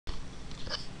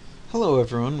Hello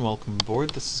everyone, welcome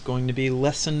aboard. This is going to be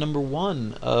lesson number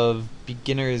 1 of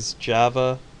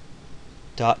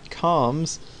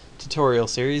BeginnersJava.com's tutorial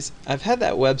series. I've had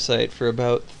that website for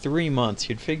about 3 months.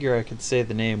 You'd figure I could say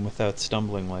the name without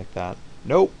stumbling like that.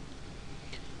 Nope.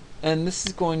 And this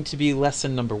is going to be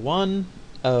lesson number 1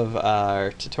 of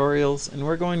our tutorials, and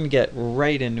we're going to get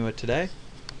right into it today.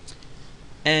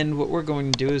 And what we're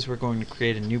going to do is we're going to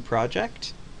create a new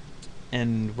project,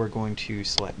 and we're going to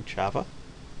select Java.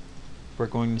 We're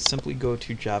going to simply go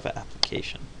to Java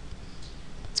application.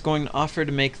 It's going to offer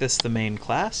to make this the main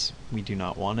class. We do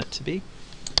not want it to be.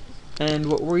 And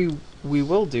what we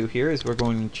will do here is we're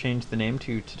going to change the name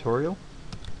to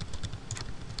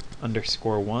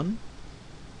tutorial_1,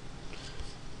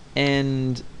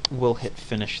 and we'll hit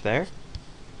finish there.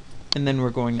 And then we're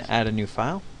going to add a new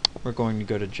file. We're going to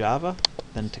go to Java,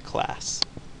 then to class.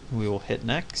 We will hit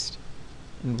next,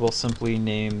 and we'll simply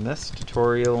name this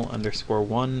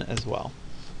tutorial_1 as well.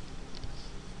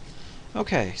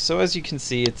 Okay, so as you can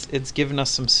see, it's given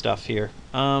us some stuff here.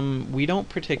 We don't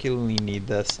particularly need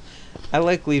this. I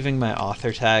like leaving my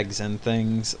author tags and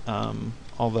things,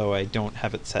 although I don't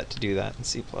have it set to do that in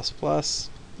C++,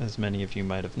 as many of you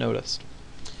might have noticed.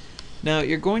 Now,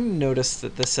 you're going to notice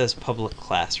that this says public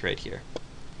class right here.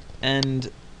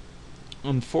 And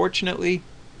unfortunately,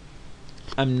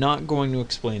 I'm not going to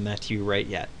explain that to you right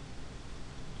yet.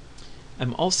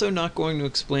 I'm also not going to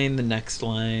explain the next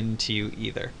line to you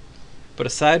either. But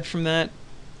aside from that,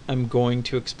 I'm going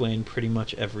to explain pretty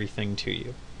much everything to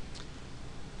you.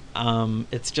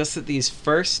 It's just that these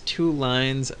first 2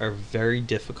 lines are very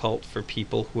difficult for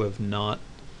people who have not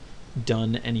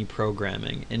done any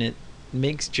programming, and it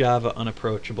makes Java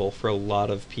unapproachable for a lot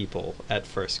of people at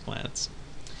first glance.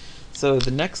 So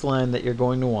the next line that you're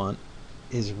going to want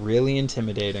is really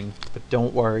intimidating, but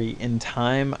don't worry, in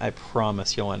time I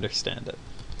promise you'll understand it.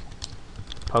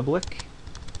 Public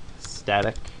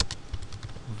static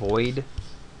void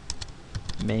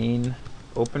main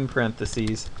open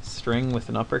parentheses string with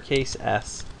an uppercase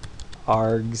S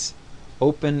args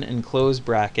open and close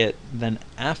bracket, then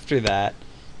after that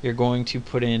you're going to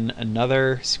put in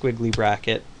another squiggly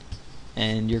bracket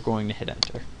and you're going to hit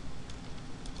enter.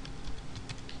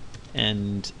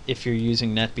 And if you're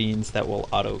using NetBeans, that will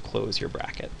auto-close your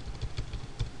bracket.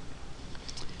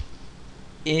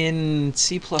 In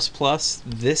C++,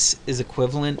 this is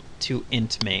equivalent to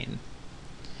int main.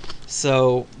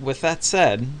 So with that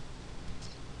said,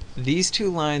 these 2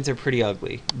 lines are pretty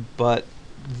ugly, but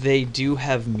they do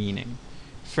have meaning.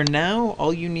 For now,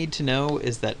 all you need to know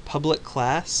is that public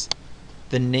class,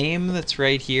 the name that's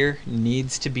right here,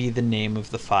 needs to be the name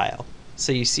of the file.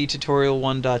 So you see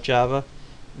tutorial1.java,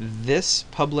 this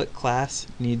public class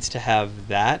needs to have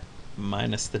that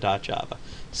minus the .java.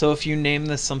 So if you name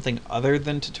this something other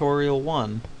than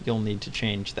tutorial1, you'll need to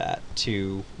change that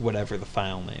to whatever the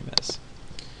file name is.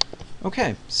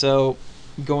 Okay, so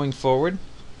going forward,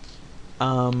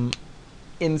 in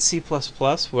C++,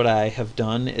 what I have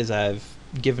done is I've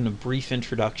given a brief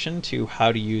introduction to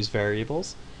how to use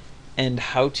variables and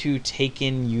how to take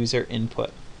in user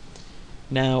input.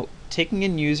 Now, taking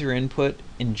in user input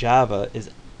in Java is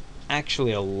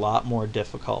actually a lot more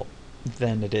difficult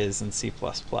than it is in C++.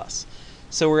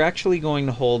 So we're actually going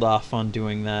to hold off on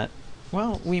doing that.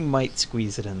 Well, we might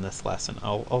squeeze it in this lesson.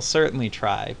 I'll certainly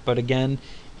try, but again,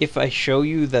 if I show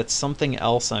you that's something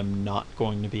else, I'm not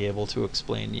going to be able to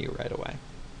explain to you right away.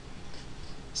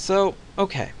 So,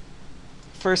 okay,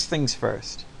 first things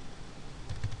first.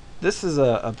 This is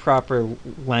a proper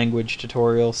language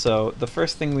tutorial, so the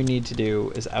first thing we need to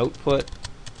do is output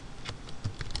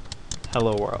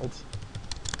hello world.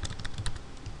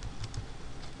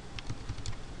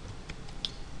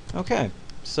 Okay,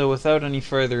 so without any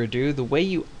further ado, the way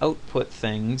you output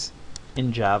things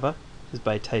in Java is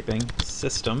by typing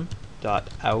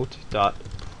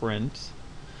system.out.print.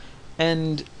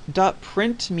 And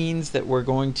 .print means that we're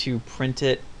going to print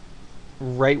it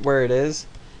right where it is.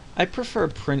 I prefer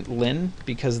println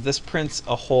because this prints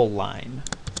a whole line.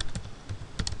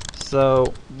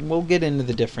 So we'll get into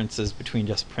the differences between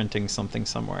just printing something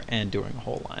somewhere and doing a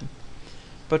whole line.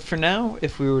 But for now,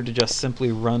 if we were to just simply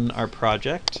run our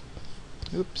project,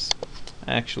 oops,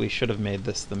 I actually should have made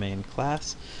this the main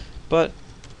class, but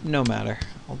no matter,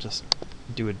 I'll just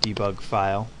do a debug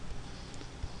file.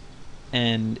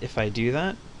 And if I do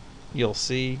that, you'll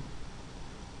see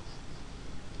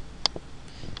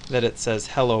that it says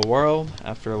hello world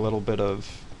after a little bit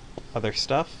of other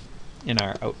stuff in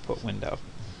our output window.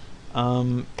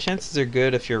 Chances are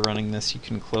good if you're running this, you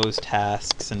can close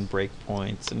tasks and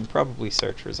breakpoints and probably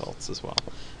search results as well,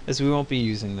 as we won't be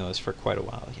using those for quite a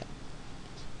while yet.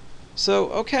 So,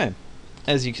 okay,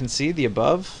 as you can see, the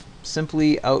above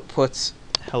simply outputs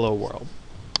hello world.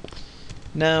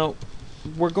 Now,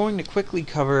 we're going to quickly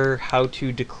cover how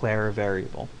to declare a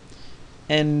variable.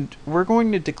 And we're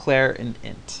going to declare an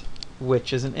int,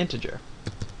 which is an integer.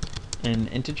 An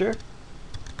integer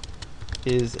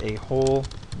is a whole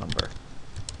number.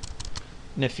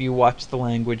 And if you watch the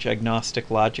language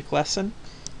agnostic logic lesson,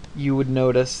 you would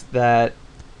notice that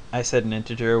I said an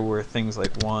integer were things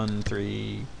like 1,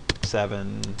 3,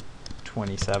 7,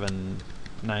 27,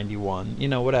 91, you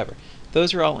know, whatever.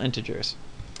 Those are all integers.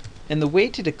 And the way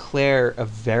to declare a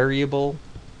variable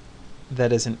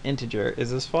that is an integer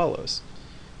is as follows.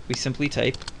 We simply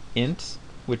type int,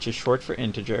 which is short for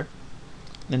integer,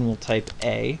 then we'll type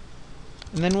a,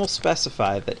 and then we'll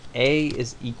specify that a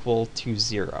is equal to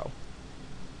 0.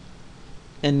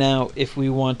 And now if we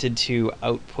wanted to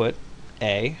output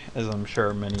a, as I'm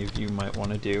sure many of you might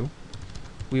want to do,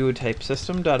 we would type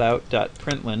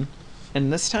system.out.println,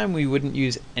 and this time we wouldn't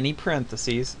use any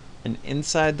parentheses, and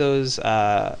inside those,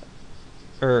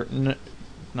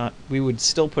 we would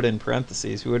still put in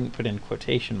parentheses, we wouldn't put in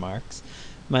quotation marks,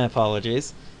 my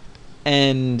apologies,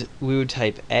 and we would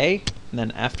type a, and then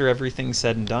after everything's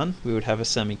said and done, we would have a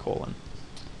semicolon.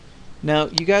 Now,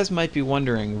 you guys might be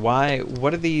wondering,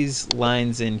 what are these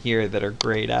lines in here that are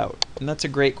grayed out? And that's a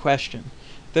great question.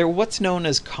 They're what's known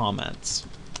as comments,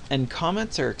 and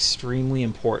comments are extremely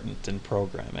important in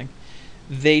programming.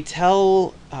 They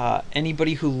tell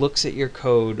anybody who looks at your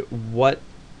code what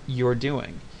you're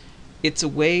doing. It's a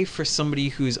way for somebody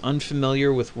who's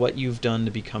unfamiliar with what you've done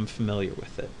to become familiar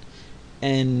with it.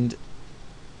 And,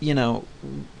 you know,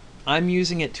 I'm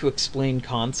using it to explain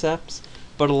concepts,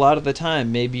 but a lot of the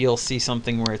time maybe you'll see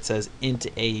something where it says int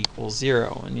a equals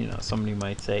 0, and, you know, somebody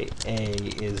might say a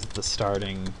is the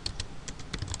starting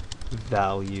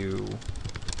value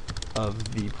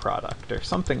of the product or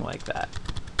something like that.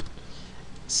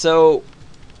 So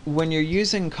when you're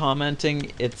using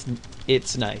commenting, it's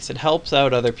nice. It helps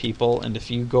out other people, and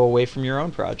if you go away from your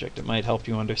own project, it might help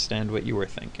you understand what you were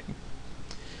thinking.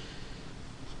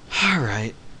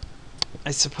 Alright,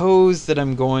 I suppose that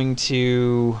I'm going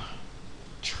to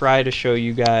try to show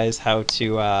you guys how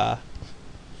to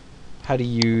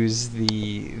use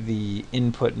the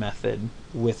input method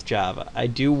with Java. I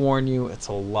do warn you, it's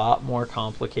a lot more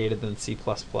complicated than C++.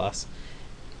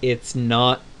 It's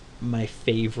not my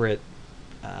favorite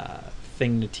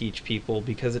thing to teach people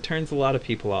because it turns a lot of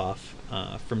people off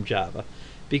from Java.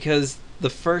 Because the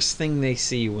first thing they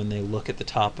see when they look at the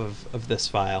top of this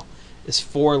file is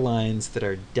 4 lines that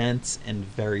are dense and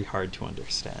very hard to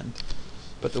understand.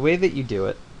 But the way that you do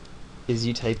it is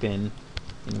you type in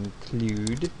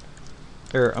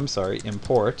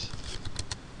import,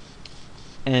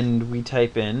 and we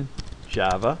type in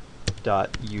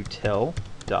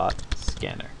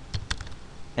java.util.scanner.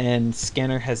 And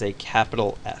scanner has a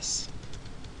capital S.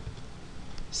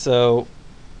 So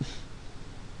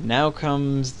now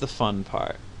comes the fun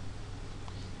part.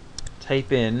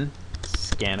 Type in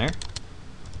scanner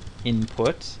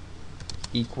input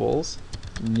equals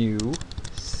new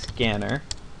scanner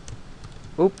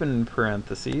open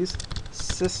parentheses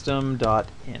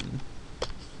system.in.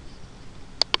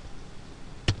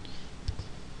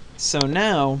 So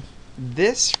now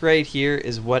this right here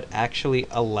is what actually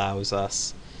allows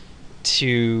us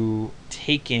to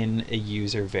take in a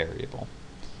user variable.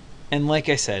 And like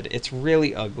I said, it's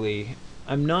really ugly.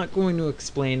 I'm not going to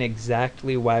explain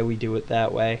exactly why we do it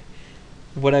that way.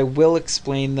 What I will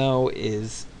explain though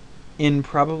is in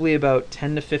probably about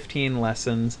 10 to 15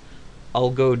 lessons, I'll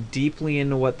go deeply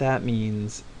into what that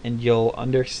means, and you'll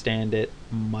understand it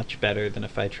much better than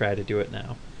if I try to do it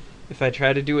now. If I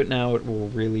try to do it now, it will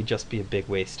really just be a big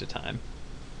waste of time.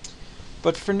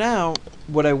 But for now,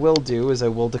 what I will do is I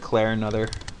will declare another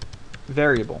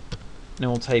variable. And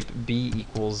we'll type b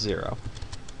equals 0.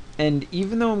 And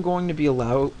even though I'm going to be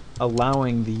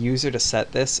allowing the user to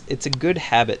set this, it's a good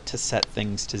habit to set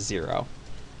things to 0.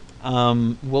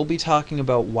 We'll be talking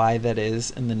about why that is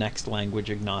in the next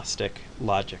language agnostic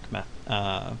logic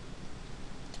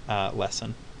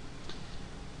lesson.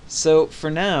 So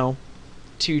for now,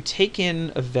 to take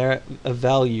in a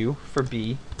value for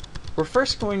b, we're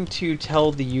first going to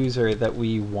tell the user that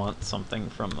we want something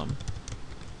from them.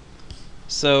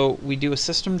 So we do a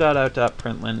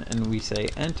system.out.println and we say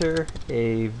enter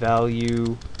a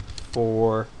value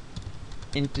for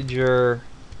integer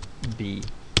b.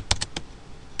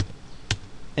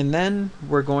 And then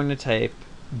we're going to type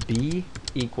b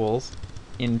equals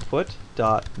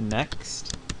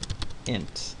input.next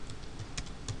int.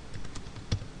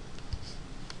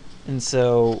 And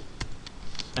so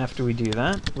after we do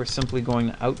that, we're simply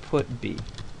going to output b.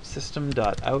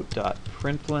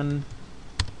 System.out.println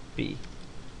b.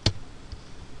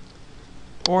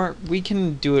 Or we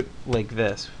can do it like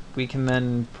this. We can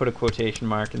then put a quotation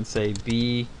mark and say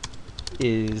b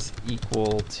is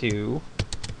equal to,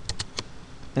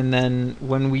 and then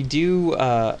when we do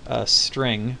a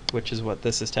string, which is what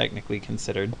this is technically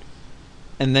considered,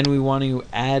 and then we want to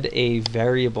add a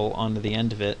variable onto the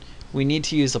end of it, we need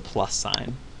to use a plus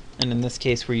sign. And in this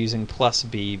case we're using plus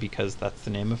b because that's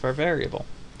the name of our variable.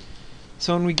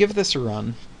 So when we give this a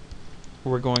run,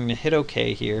 we're going to hit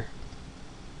OK here.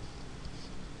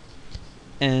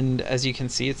 And as you can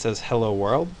see, it says hello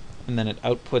world, and then it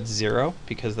outputs 0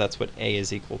 because that's what a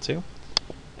is equal to.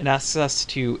 It asks us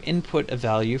to input a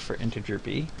value for integer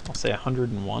b. I'll say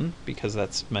 101 because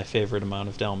that's my favorite amount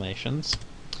of Dalmatians.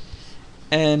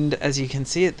 And as you can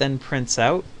see, it then prints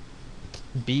out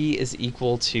b is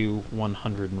equal to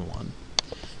 101.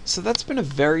 So that's been a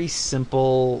very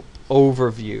simple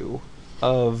overview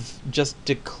of just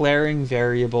declaring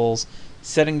variables,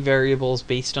 setting variables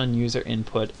based on user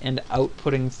input, and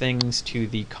outputting things to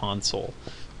the console,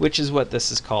 which is what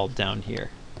this is called down here.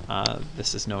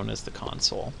 This is known as the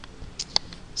console.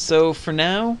 So for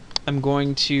now, I'm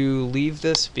going to leave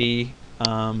this be.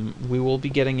 We will be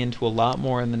getting into a lot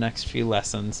more in the next few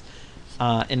lessons.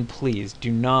 And please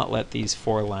do not let these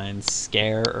 4 lines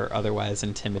scare or otherwise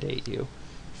intimidate you.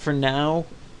 For now,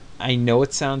 I know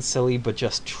it sounds silly, but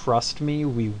just trust me,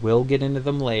 we will get into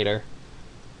them later.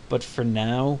 But for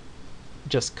now,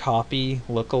 just copy,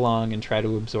 look along, and try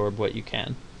to absorb what you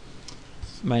can.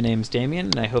 My name's Damien,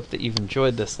 and I hope that you've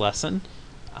enjoyed this lesson.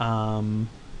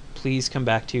 Please come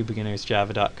back to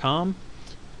BeginnersJava.com,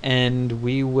 and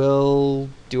we will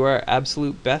do our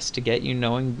absolute best to get you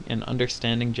knowing and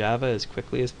understanding Java as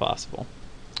quickly as possible.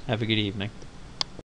 Have a good evening.